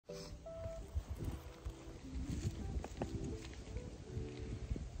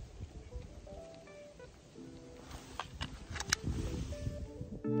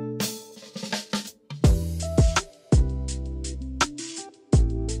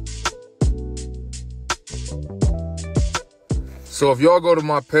So if y'all go to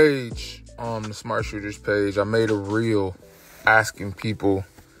my page, the Smart Shooters page, I made a reel asking people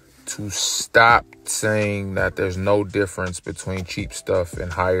to stop saying that there's no difference between cheap stuff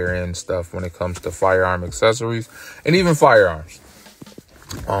and higher end stuff when it comes to firearm accessories and even firearms.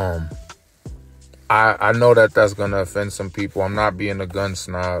 I know that that's going to offend some people. I'm not being a gun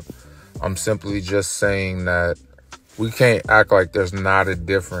snob. I'm simply just saying that we can't act like there's not a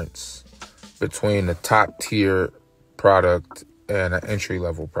difference between a top tier product and an entry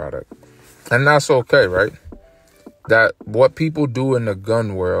level product. And that's okay, right? That what people do in the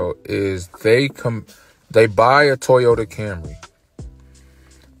gun world is they buy a Toyota Camry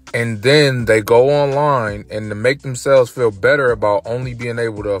and then they go online, and to make themselves feel better about only being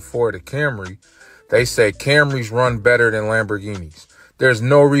able to afford a Camry, they say Camrys run better than Lamborghinis. There's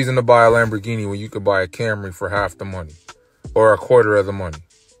no reason to buy a Lamborghini when you could buy a Camry for half the money or a quarter of the money.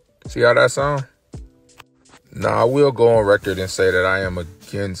 See how that sound? Now, I will go on record and say that I am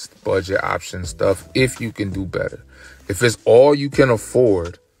against budget option stuff if you can do better. If it's all you can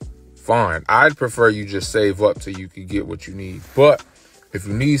afford, fine. I'd prefer you just save up till you can get what you need. But if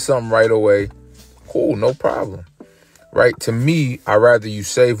you need something right away, cool, no problem. Right? To me, I'd rather you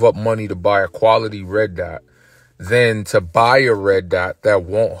save up money to buy a quality red dot than to buy a red dot that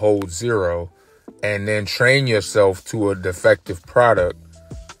won't hold zero and then train yourself to a defective product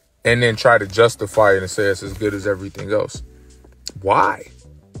and then try to justify it and say it's as good as everything else. Why?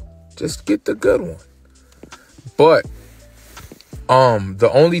 Just get the good one. But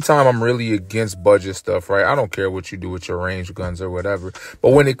the only time I'm really against budget stuff, right? I don't care what you do with your range guns or whatever.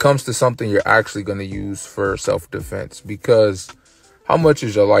 But when it comes to something you're actually going to use for self-defense, because how much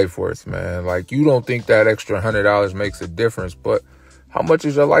is your life worth, man? Like, you don't think that extra $100 makes a difference, but how much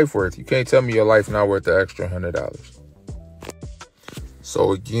is your life worth? You can't tell me your life not worth the extra $100.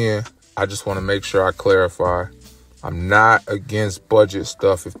 So again, I just want to make sure I clarify. I'm not against budget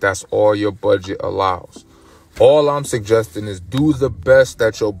stuff if that's all your budget allows. All I'm suggesting is do the best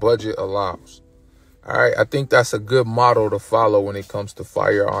that your budget allows. All right. I think that's a good model to follow when it comes to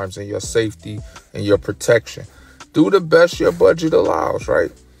firearms and your safety and your protection. Do the best your budget allows,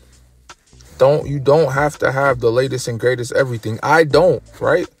 right? You don't have to have the latest and greatest everything. I don't,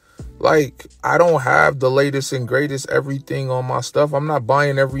 right? Like, I don't have the latest and greatest everything on my stuff. I'm not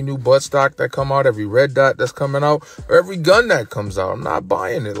buying every new buttstock that come out, every red dot that's coming out, or every gun that comes out. I'm not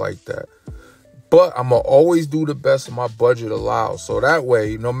buying it like that. But I'm going to always do the best my budget allows. So that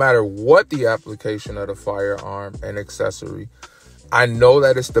way, no matter what the application of the firearm and accessory, I know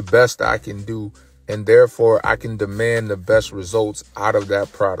that it's the best I can do. And therefore, I can demand the best results out of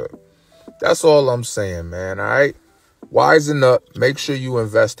that product. That's all I'm saying, man. All right. Wisen up. Make sure you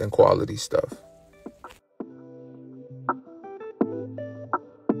invest in quality stuff.